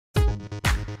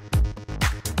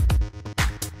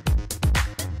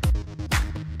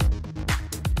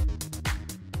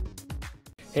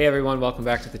Hey everyone, welcome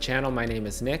back to the channel. My name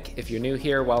is Nick. If you're new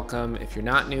here, welcome. If you're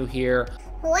not new here,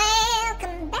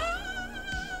 welcome back.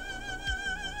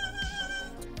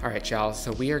 All right, y'all.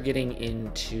 So we are getting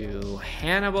into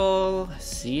Hannibal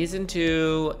Season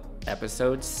 2,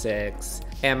 Episode 6.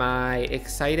 Am I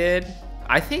excited?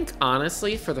 I think,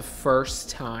 honestly, for the first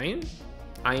time,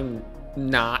 I'm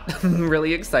not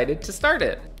really excited to start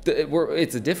it.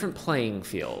 It's a different playing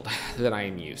field than I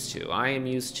am used to. I am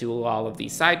used to all of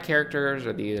these side characters,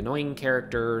 or the annoying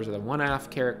characters, or the one-off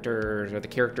characters, or the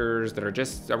characters that are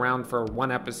just around for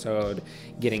one episode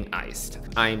getting iced.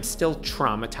 I'm still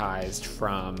traumatized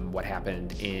from what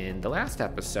happened in the last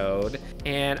episode,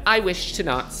 and I wish to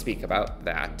not speak about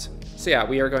that. So yeah,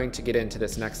 we are going to get into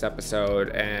this next episode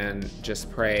and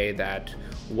just pray that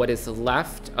what is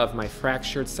left of my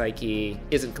fractured psyche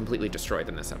isn't completely destroyed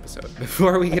in this episode.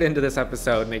 Before we get into this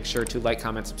episode, make sure to like,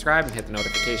 comment, subscribe, and hit the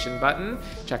notification button.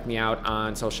 Check me out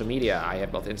on social media. I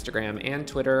have both Instagram and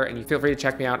Twitter, and you feel free to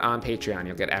check me out on Patreon.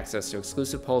 You'll get access to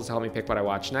exclusive polls to help me pick what I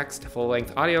watch next,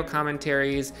 full-length audio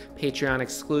commentaries, Patreon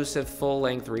exclusive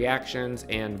full-length reactions,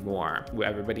 and more.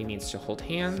 Everybody needs to hold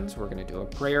hands. We're gonna do a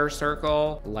prayer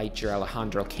circle, light your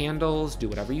Alejandro candles, do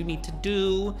whatever you need to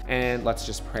do, and let's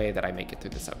just pray that I make it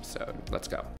through this episode. Let's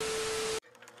go.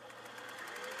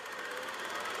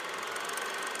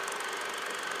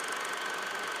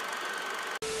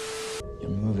 You're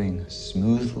moving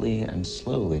smoothly and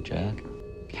slowly, Jack,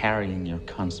 carrying your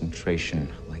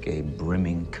concentration like a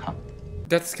brimming cup.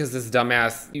 That's because this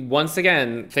dumbass, once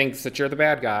again, thinks that you're the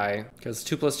bad guy, because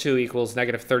 2 + 2 =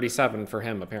 -37 for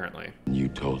him, apparently. You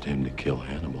told him to kill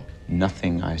Hannibal.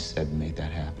 Nothing I said made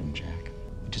that happen, Jack.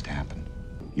 It just happened.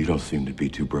 You don't seem to be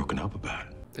too broken up about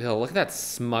it. Ew, look at that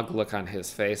smug look on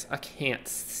his face. I can't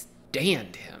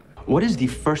stand him. What is the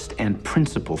first and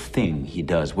principal thing he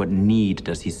does? What need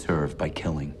does he serve by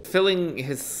killing? Filling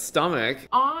his stomach.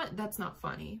 Aw, that's not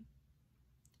funny.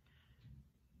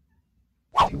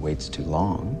 If he waits too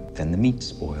long, then the meat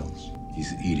spoils.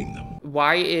 He's eating them.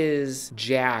 Why is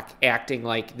Jack acting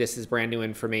like this is brand new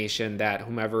information that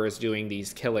whomever is doing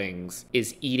these killings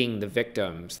is eating the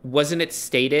victims? Wasn't it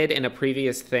stated in a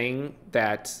previous thing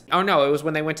that, oh no, it was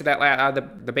when they went to that,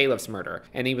 the bailiff's murder.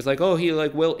 And he was like, oh,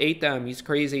 Will ate them, he's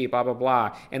crazy, blah, blah,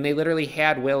 blah. And they literally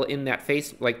had Will in that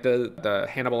face, like the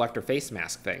Hannibal Lecter face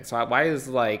mask thing. So why is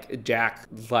Jack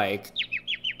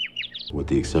With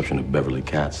the exception of Beverly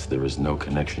Katz, there is no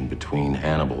connection between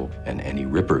Hannibal and any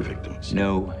Ripper victims.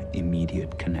 No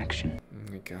immediate connection.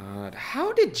 oh my God.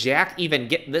 How did Jack even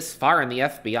get this far in the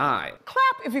FBI?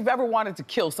 Clap if you've ever wanted to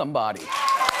kill somebody.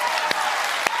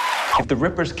 If the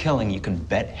Ripper's killing, you can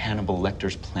bet Hannibal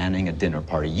Lecter's planning a dinner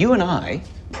party. You and I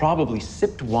probably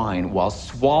sipped wine while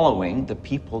swallowing the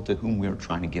people to whom we were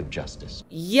trying to give justice.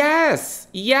 Yes,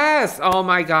 yes, oh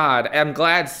my God. I'm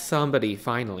glad somebody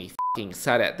finally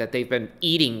said it, that they've been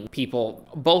eating people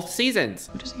both seasons.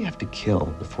 Who does he have to kill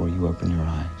before you open your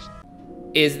eyes?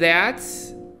 Is that...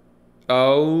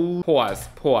 Oh, pause.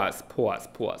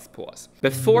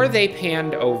 Before they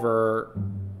panned over...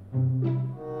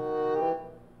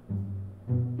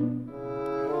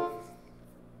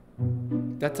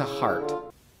 That's a heart.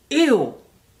 Ew.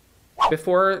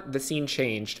 Before the scene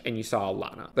changed and you saw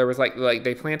Alana, there was like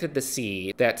they planted the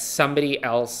seed that somebody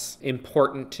else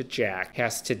important to Jack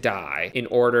has to die in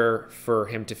order for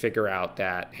him to figure out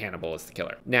that Hannibal is the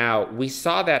killer. Now, we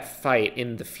saw that fight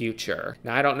in the future.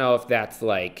 Now, I don't know if that's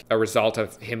like a result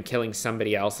of him killing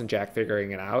somebody else and Jack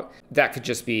figuring it out. That could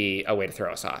just be a way to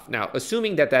throw us off. Now,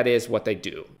 assuming that that is what they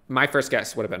do, my first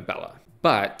guess would have been Bella.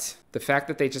 But the fact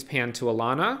that they just panned to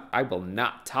Alana, I will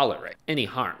not tolerate any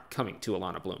harm coming to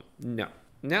Alana Bloom. No,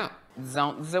 no.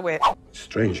 Don't do it.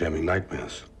 Strange having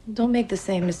nightmares. Don't make the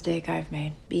same mistake I've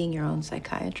made, being your own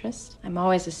psychiatrist. I'm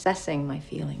always assessing my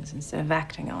feelings instead of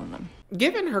acting on them.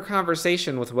 Given her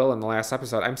conversation with Will in the last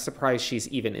episode, I'm surprised she's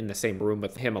even in the same room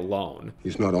with him alone.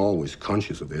 He's not always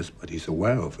conscious of this, but he's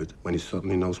aware of it when he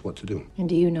suddenly knows what to do. And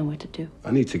do you know what to do? I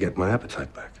need to get my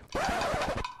appetite back.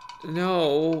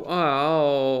 No,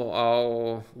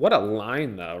 oh, what a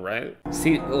line though, right?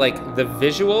 See, like, the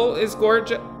visual is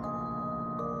gorgeous.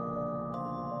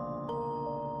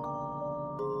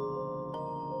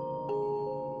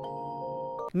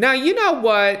 Now, you know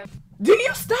what? Do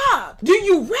you stop? Do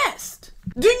you rest?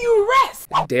 Do you rest?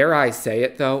 Dare I say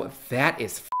it though? That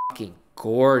is fucking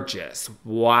gorgeous.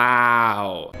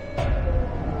 Wow.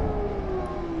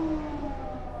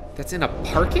 That's in a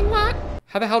parking lot?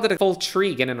 How the hell did a full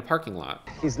tree get in a parking lot?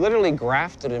 He's literally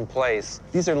grafted in place.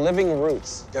 These are living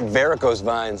roots. They're varicose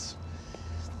vines.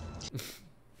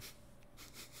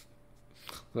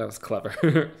 That was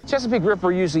clever. Chesapeake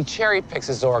Ripper usually cherry picks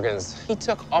his organs. He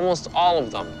took almost all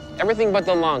of them. Everything but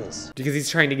the lungs. Because he's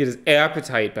trying to get his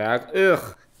appetite back.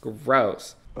 Ugh,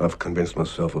 gross. I've convinced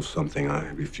myself of something I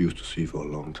refused to see for a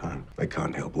long time. I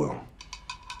can't help Will.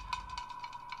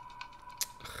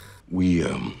 We,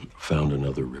 found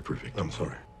another Ripper victim. I'm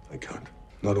sorry, I can't.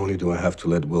 Not only do I have to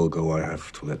let Will go, I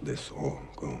have to let this all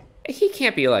go. He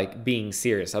can't be like being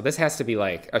serious. So this has to be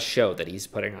like a show that he's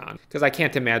putting on. Because I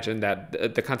can't imagine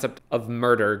that the concept of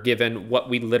murder, given what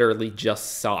we literally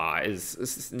just saw,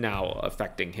 is now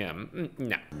affecting him.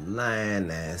 No. Lying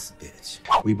ass bitch.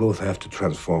 We both have to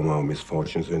transform our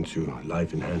misfortunes into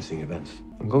life-enhancing events.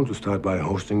 I'm going to start by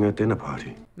hosting a dinner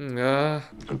party. And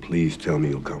please tell me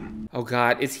you'll come. Oh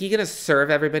God, is he gonna serve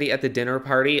everybody at the dinner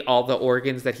party all the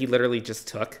organs that he literally just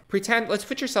took? Let's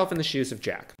put yourself in the shoes of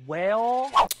Jack. Well,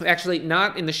 Actually,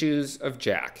 not in the shoes of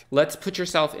Jack. Let's put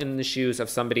yourself in the shoes of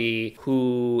somebody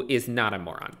who is not a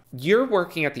moron. You're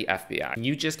working at the FBI.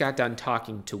 You just got done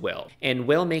talking to Will. And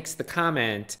Will makes the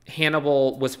comment,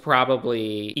 Hannibal was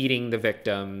probably eating the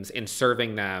victims and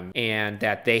serving them, and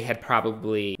that they had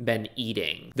probably been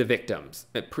eating the victims,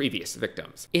 the previous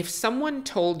victims. If someone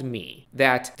told me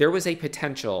that there was a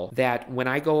potential that when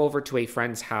I go over to a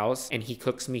friend's house and he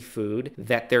cooks me food,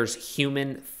 that there's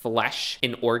human flesh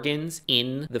and organs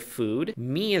in the food,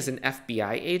 me as an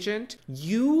FBI agent,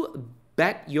 you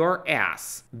bet your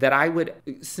ass that I would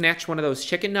snatch one of those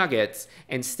chicken nuggets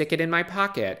and stick it in my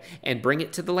pocket and bring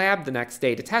it to the lab the next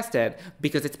day to test it,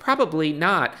 because it's probably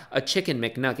not a chicken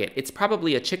McNugget. It's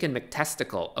probably a chicken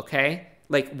McTesticle, okay?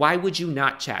 Like, why would you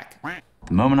not check?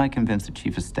 The moment I convinced the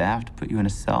chief of staff to put you in a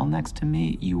cell next to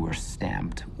me, you were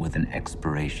stamped with an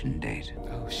expiration date.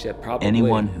 Oh shit, probably.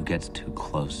 Anyone who gets too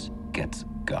close gets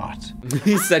got.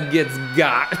 He said gets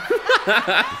got.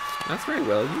 That's right,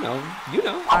 Will. You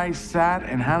know. I sat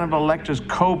in Hannibal Lecter's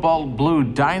cobalt blue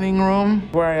dining room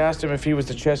where I asked him if he was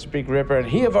the Chesapeake Ripper, and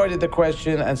he avoided the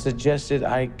question and suggested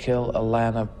I kill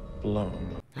Alana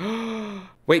Bloom.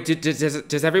 Wait,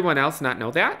 does everyone else not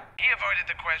know that? He avoided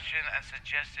the question and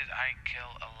suggested I kill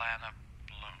Alana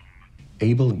Bloom.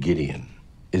 Abel Gideon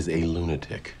is a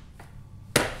lunatic.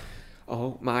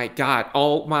 Oh my God.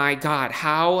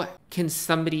 How can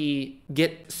somebody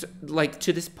get like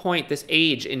to this point, this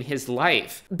age in his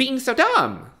life, being so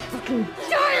dumb? Fucking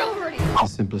die already! The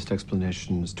simplest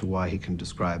explanation as to why he can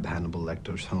describe Hannibal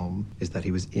Lecter's home is that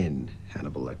he was in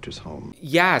Hannibal Lecter's home.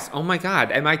 Yes. Oh my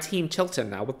God. Am I Team Chilton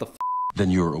now? What the f? Then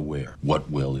you're aware what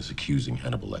Will is accusing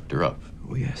Hannibal Lecter of.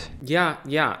 Oh, yes. Yeah.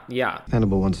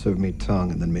 Hannibal once served me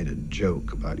tongue and then made a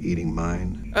joke about eating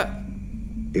mine.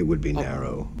 It would be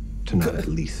narrow to not at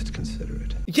least consider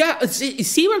it. Yeah,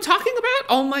 see what I'm talking about?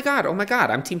 Oh my God.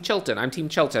 I'm Team Chilton.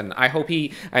 I hope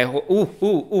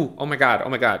oh my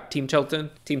God. Team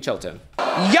Chilton.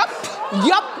 yup.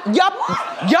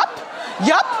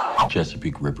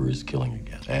 Chesapeake Ripper is killing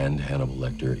again, and Hannibal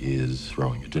Lecter is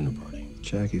throwing a dinner party.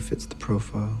 Jackie fits the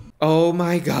profile. Oh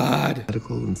my God.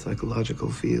 Medical and psychological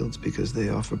fields because they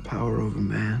offer power over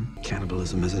man.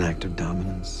 Cannibalism is an act of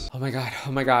dominance. Oh my God.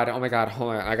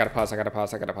 Hold on. I gotta pause.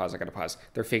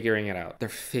 They're figuring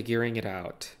it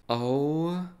out.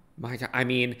 Oh my God. I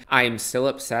mean, I am still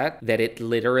upset that it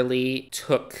literally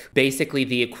took basically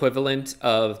the equivalent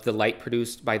of the light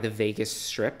produced by the Vegas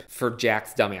Strip for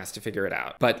Jack's dumbass to figure it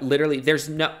out. But literally, there's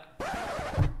no...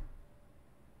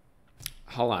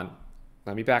 Hold on.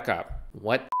 Let me back up.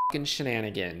 What fucking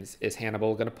shenanigans is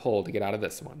Hannibal gonna pull to get out of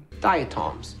this one?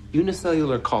 Diatoms,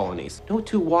 unicellular colonies. No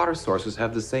two water sources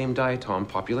have the same diatom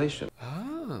population.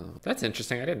 Oh, that's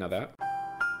interesting. I didn't know that.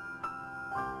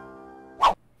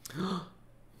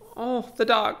 Oh, the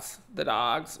dogs.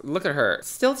 Look at her.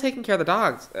 Still taking care of the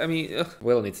dogs. I mean, ugh.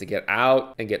 Will needs to get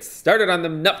out and get started on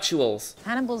them nuptials.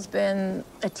 Hannibal's been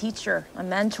a teacher, a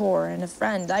mentor, and a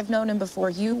friend. I've known him before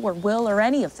you or Will or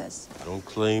any of this. I don't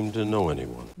claim to know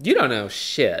anyone. You don't know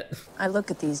shit. I look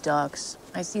at these dogs.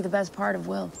 I see the best part of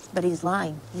Will, but he's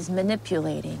lying. He's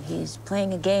manipulating. He's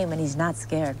playing a game, and he's not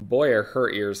scared. Boy, are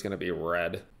her ears gonna be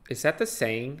red. Is that the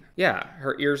saying? Yeah,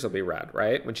 her ears will be red,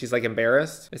 right? When she's like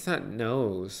embarrassed. It's not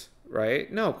nose,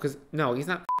 right? No, because no,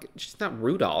 she's not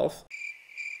Rudolph.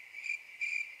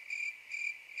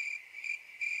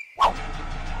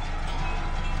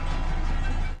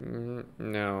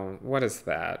 No, what is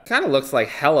that? Kind of looks like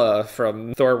Hela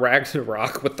from Thor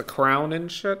Ragnarok with the crown and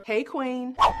shit. Hey,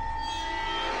 Queen.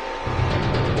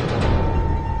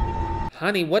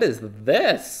 Honey, what is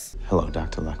this? Hello,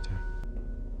 Dr. Lecter.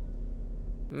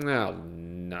 Oh,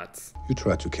 nuts. You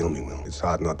tried to kill me, Will. It's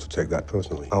hard not to take that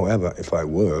personally. However, if I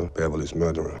were Beverly's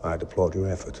murderer, I'd applaud your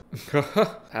effort.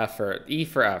 Effort. E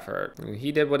for effort.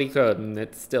 He did what he could, and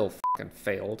it still fucking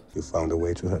failed. You found a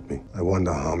way to hurt me. I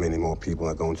wonder how many more people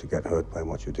are going to get hurt by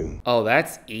what you do. Oh,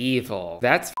 that's evil.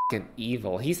 That's fucking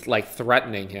evil. He's like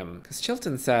threatening him. Because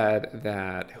Chilton said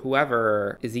that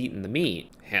whoever is eating the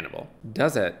meat, Hannibal,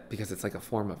 does it because it's like a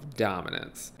form of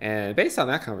dominance. And based on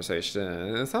that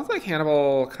conversation, it sounds like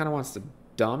Hannibal kind of wants to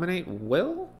dominate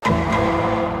Will?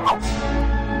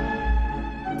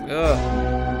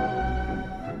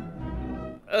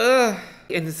 Ugh.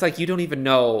 And it's like you don't even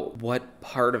know what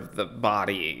part of the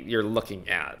body you're looking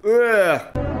at. Ugh.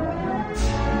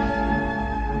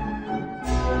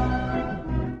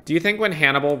 Do you think when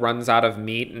Hannibal runs out of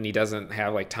meat and he doesn't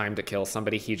have like time to kill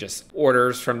somebody, he just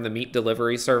orders from the meat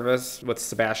delivery service with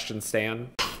Sebastian Stan?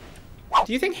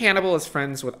 Do you think Hannibal is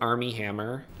friends with Armie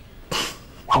Hammer?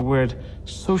 The word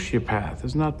sociopath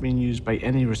has not been used by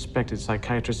any respected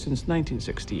psychiatrist since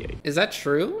 1968. Is that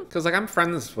true? Because like I'm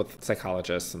friends with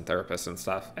psychologists and therapists and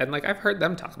stuff, and like I've heard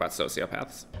them talk about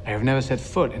sociopaths. I have never set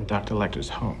foot in Dr. Lecter's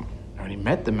home. I only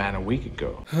met the man a week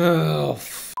ago. Oh,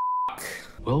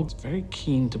 Will's very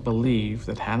keen to believe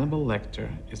that Hannibal Lecter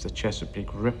is the Chesapeake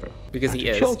Ripper. Because he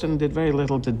is. Chilton did very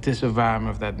little to disavow him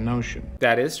of that notion.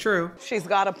 That is true. She's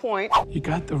got a point. You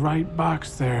got the right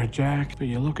box there, Jack, but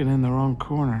you're looking in the wrong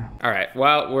corner. All right,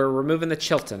 well, we're removing the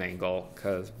Chilton angle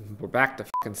because we're back to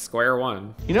fucking square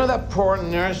one. You know that poor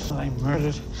nurse I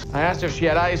murdered? I asked her if she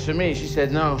had eyes for me. She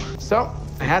said no. So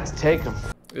I had to take him.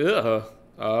 Ugh.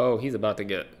 Oh, he's about to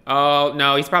get... Oh,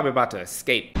 no, he's probably about to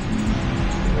escape.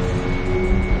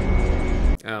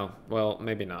 Oh, well,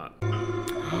 maybe not.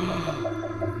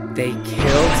 They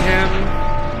killed him?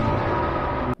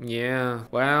 Yeah,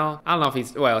 well, I don't know if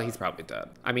he's... Well, he's probably dead.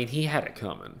 I mean, he had it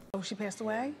coming. Oh, she passed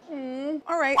away?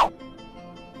 All right.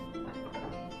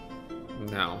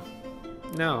 No.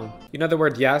 No. You know the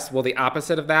word yes? Well, the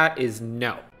opposite of that is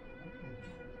no.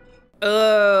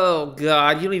 Oh,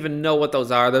 God, you don't even know what those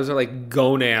are. Those are like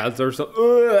gonads or something.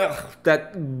 Ugh,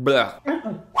 that...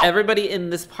 Bleh. Everybody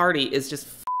in this party is just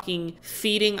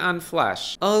feeding on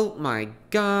flesh. Oh my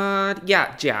God.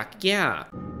 Yeah, Jack, yeah.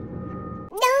 No,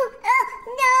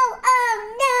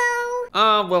 oh, no.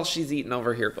 Oh, well, she's eaten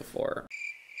over here before.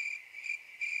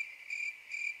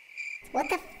 What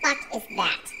the fuck is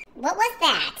that? What was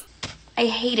that? I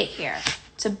hate it here.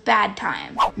 It's a bad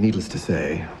time. Needless to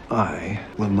say, I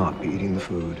will not be eating the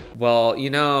food. Well, you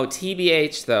know,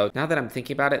 TBH though, now that I'm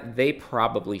thinking about it, they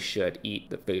probably should eat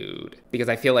the food. Because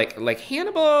I feel like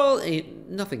Hannibal,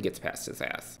 nothing gets past his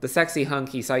ass. The sexy,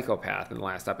 hunky psychopath in the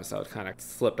last episode kind of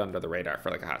slipped under the radar for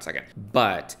like a hot second.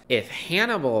 But if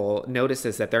Hannibal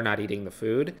notices that they're not eating the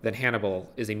food, then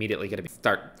Hannibal is immediately going to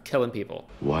start killing people.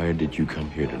 Why did you come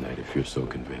here tonight if you're so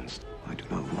convinced? I do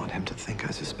not want him to think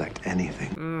I suspect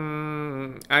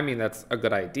anything. I mean, that's a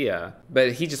good idea.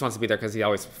 But he just wants to be there because he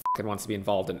always fucking wants to be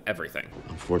involved in everything.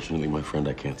 Unfortunately, my friend,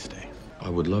 I can't stay. I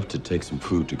would love to take some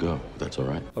food to go. That's all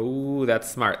right. Oh, that's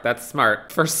smart. That's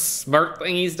smart. First smart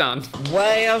thing he's done.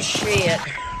 Well, shit.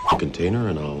 Container,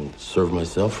 and I'll serve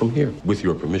myself from here. With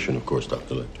your permission, of course,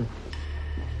 Dr. Lecter.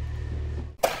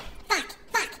 Fuck.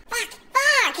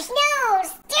 No,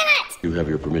 damn it. You have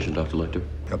your permission, Dr. Lecter?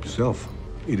 Help yourself.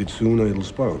 Eat it soon or it'll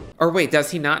spoil. Or wait,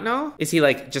 does he not know? Is he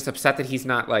like just upset that he's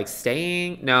not like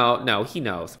staying? No, he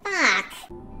knows. Fuck.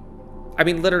 I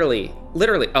mean, literally.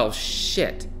 Oh,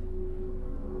 shit.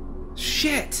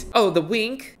 Oh, the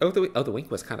wink. Oh, the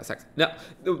wink was kind of sexy. No,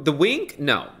 the wink?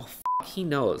 No. Oh, he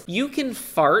knows. You can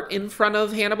fart in front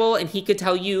of Hannibal and he could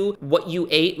tell you what you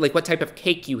ate, like what type of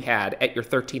cake you had at your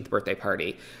 13th birthday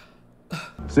party.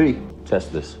 See,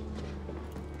 test this.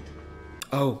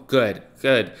 Oh, good.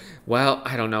 Well,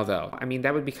 I don't know though. I mean,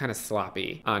 that would be kind of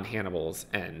sloppy on Hannibal's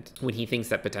end when he thinks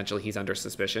that potentially he's under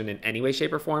suspicion in any way,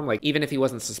 shape, or form. Like, even if he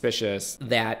wasn't suspicious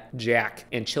that Jack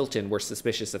and Chilton were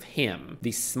suspicious of him,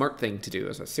 the smart thing to do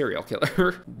as a serial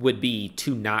killer would be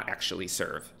to not actually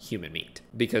serve human meat.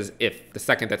 Because if the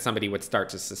second that somebody would start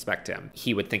to suspect him,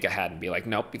 he would think ahead and be like,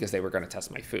 nope, because they were going to test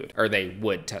my food. Or they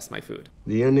would test my food.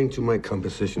 The ending to my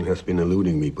composition has been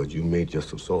eluding me, but you may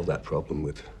just have solved that problem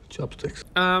with chopsticks.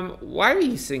 Why are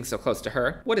you sitting so close to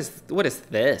her? What is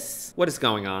this? What is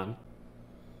going on?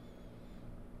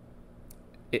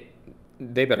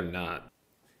 They better not.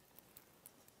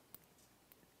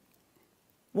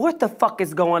 What the fuck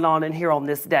is going on in here on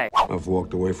this day? I've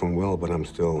walked away from Will, but I'm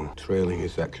still trailing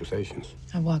his accusations.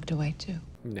 I walked away too.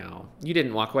 No, you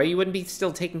didn't walk away. You wouldn't be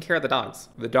still taking care of the dogs.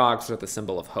 The dogs are the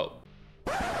symbol of hope.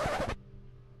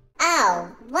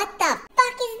 Oh, what the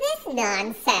fuck is this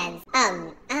nonsense?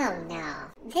 Oh no.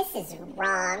 This is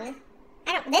wrong.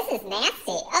 This is nasty.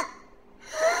 Oh.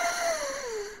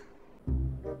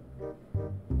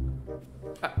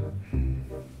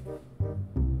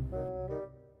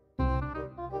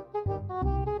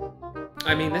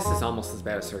 I mean, this is almost as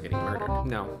bad as her getting murdered.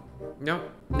 No. No.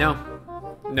 No.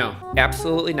 No.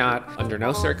 Absolutely not. Under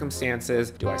no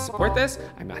circumstances do I support this.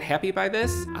 I'm not happy by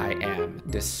this. I am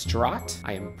distraught.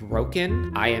 I am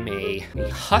broken. I am a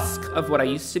husk of what I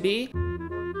used to be.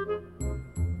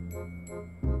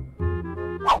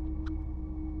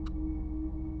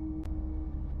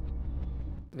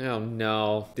 Oh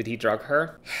no. Did he drug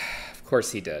her? Of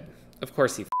course he did. Of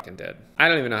course he fucking did. I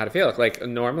don't even know how to feel. Like,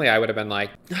 normally I would have been like,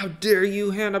 how dare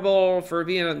you, Hannibal, for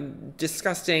being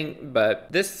disgusting.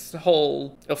 But this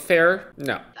whole affair,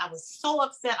 no. I was so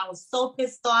upset. I was so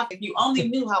pissed off. If you only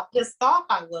knew how pissed off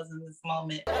I was in this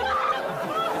moment. No,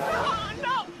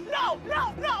 no,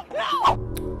 no, no,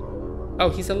 no. Oh,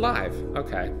 he's alive.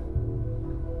 Okay.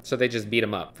 So they just beat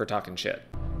him up for talking shit.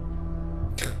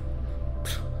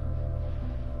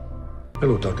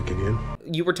 Hello, Dr. Gideon.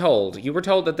 You were told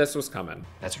that this was coming.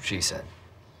 That's what she said.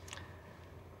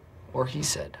 Or he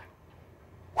said.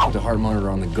 With a heart monitor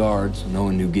on the guard, so no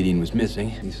one knew Gideon was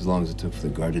missing. At least as long as it took for the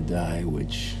guard to die,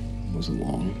 which wasn't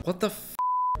long. What the f?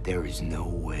 There is no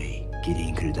way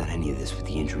Gideon could have done any of this with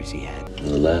the injuries he had. And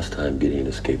the last time Gideon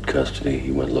escaped custody,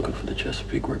 he went looking for the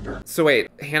Chesapeake Ripper. So wait,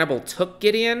 Hannibal took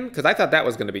Gideon? Because I thought that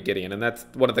was going to be Gideon, and that's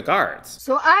one of the guards.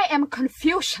 So I am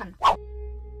confusion.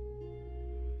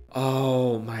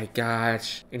 Oh my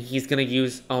gosh. And he's gonna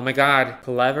use, oh my god,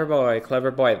 clever boy, clever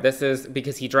boy. This is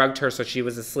because he drugged her so she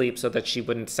was asleep so that she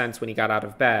wouldn't sense when he got out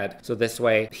of bed. So this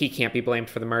way, he can't be blamed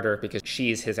for the murder because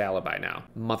she's his alibi now.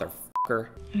 Motherfucker.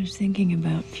 I was thinking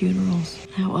about funerals,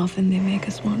 how often they make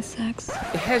us want sex.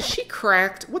 Has she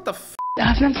cracked? What the f?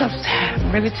 I'm so sad,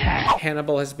 I'm really tired.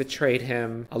 Hannibal has betrayed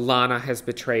him. Alana has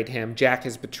betrayed him. Jack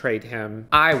has betrayed him.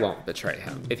 I won't betray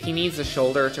him. If he needs a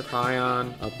shoulder to cry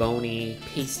on, a bony,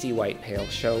 pasty white pale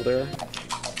shoulder.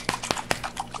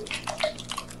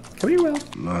 Come here, Will.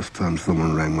 Last time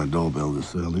someone rang my doorbell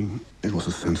this early, it was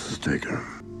a census taker.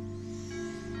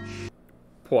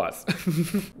 Pause.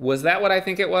 Was that what I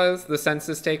think it was? The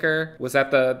census taker? Was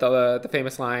that the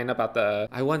famous line about the,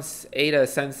 I once ate a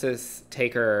census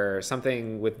taker,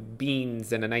 something with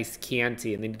beans and a nice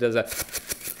Chianti, and then he does a,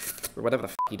 or whatever the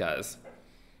f he does.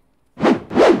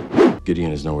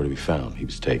 Gideon is nowhere to be found. He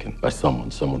was taken by someone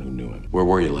who knew him. Where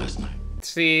were you last night?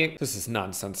 See, this is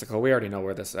nonsensical. We already know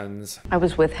where this ends. I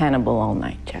was with Hannibal all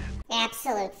night, Jack.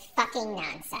 Absolute fucking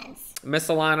nonsense. Miss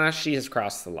Alana, she has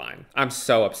crossed the line. I'm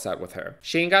so upset with her.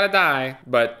 She ain't gotta die,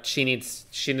 but she needs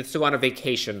to go on a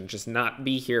vacation, just not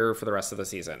be here for the rest of the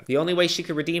season. The only way she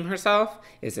could redeem herself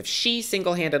is if she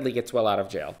single-handedly gets well out of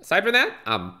jail. Aside from that,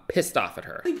 I'm pissed off at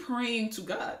her. I'm praying to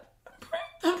God.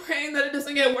 I'm praying that it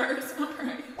doesn't get worse. I'm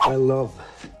praying. I love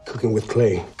cooking with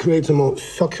clay. Creates a more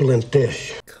succulent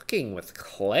dish. Cooking with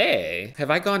clay?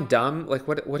 Have I gone dumb? Like,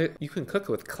 what you can cook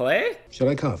with clay? Shall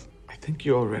I carve? I think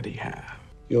you already have.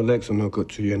 Your legs are no good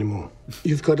to you anymore.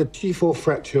 You've got a T4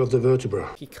 fracture of the vertebra.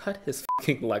 He cut his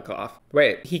fucking leg off.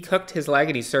 Wait, he cooked his leg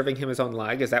and he's serving him his own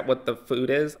leg? Is that what the food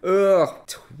is? Ugh,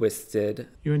 twisted.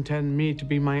 You intend me to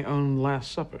be my own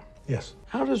Last Supper? Yes.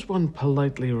 How does one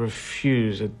politely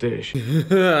refuse a dish?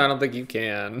 I don't think you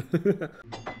can.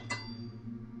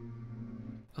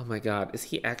 Oh my god, is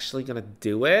he actually gonna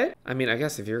do it? I mean, I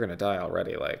guess if you're gonna die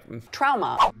already, like...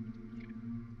 Trauma.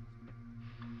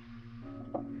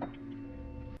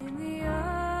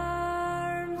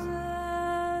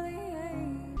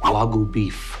 Wagyu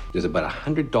beef. There's about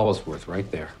 $100 worth right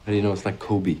there. How do you know it's not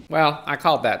Kobe? Well, I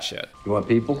called that shit. You want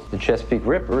people? The Chesapeake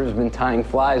Ripper has been tying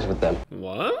flies with them.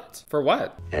 What? For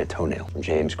what? And a toenail from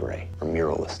James Gray, a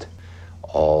muralist.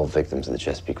 All victims of the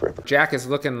Chesapeake Ripper. Jack is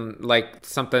looking like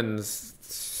something's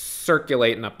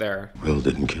circulating up there. Will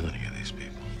didn't kill any of these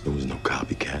people. There was no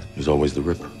copycat. It was always the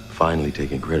Ripper, finally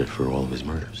taking credit for all of his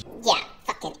murders. Yeah,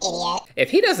 fucking idiot. If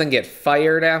he doesn't get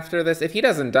fired after this, if he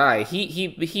doesn't die,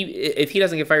 if he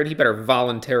doesn't get fired, he better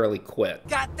voluntarily quit.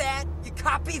 Got that? You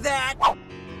copy that?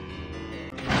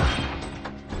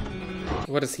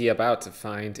 What is he about to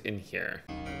find in here?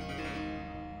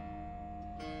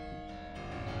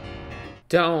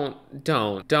 Don't.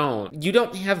 You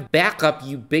don't have backup,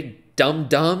 you big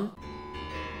dum-dum.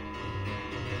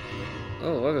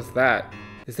 Oh, what is that?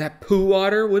 Is that poo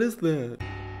water? What is that?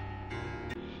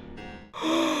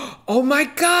 Oh my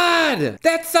god!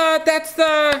 That's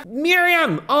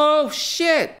Miriam! Oh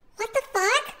shit! What the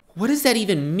fuck? What does that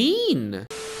even mean?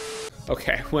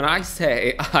 Okay, when I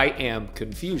say I am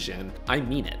confusion, I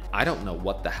mean it. I don't know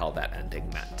what the hell that ending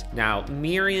meant. Now,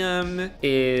 Miriam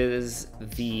is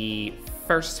the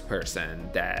first person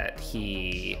that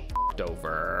he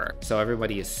over, so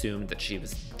everybody assumed that she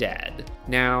was dead.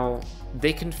 Now,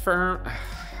 they confirm...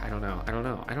 I don't know.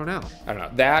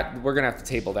 That, we're gonna have to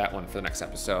table that one for the next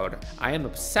episode. I am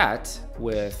upset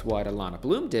with what Alana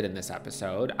Bloom did in this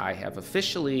episode. I have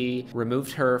officially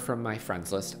removed her from my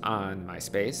friends list on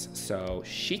MySpace, so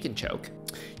she can choke.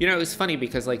 You know, it was funny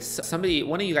because like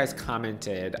one of you guys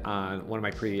commented on one of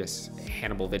my previous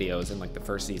Hannibal videos in like the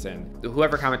first season.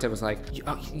 Whoever commented was like,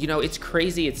 you know, it's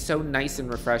crazy. It's so nice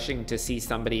and refreshing to see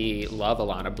somebody love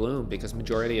Alana Bloom because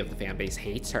majority of the fan base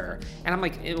hates her. And I'm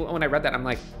like, when I read that, I'm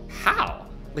like, how?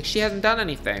 Like, she hasn't done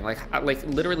anything. Like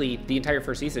literally the entire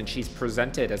first season, she's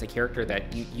presented as a character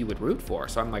that you would root for.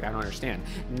 So I'm like, I don't understand.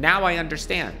 Now I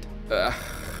understand.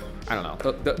 I don't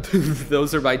know.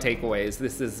 Those are my takeaways.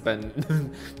 This has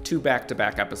been 2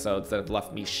 back-to-back episodes that have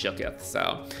left me shooketh.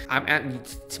 So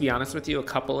to be honest with you, a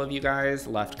couple of you guys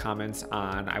left comments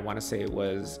on, I want to say it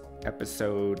was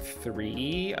episode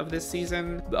 3 of this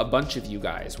season. A bunch of you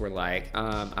guys were like,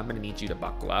 I'm gonna need you to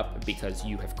buckle up because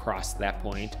you have crossed that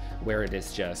point where it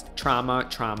is just trauma,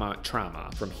 trauma, trauma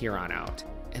from here on out.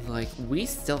 And like, we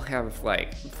still have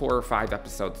like 4 or 5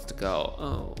 episodes to go.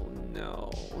 Oh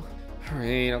no. All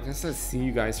right, I guess I'll see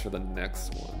you guys for the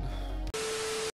next one.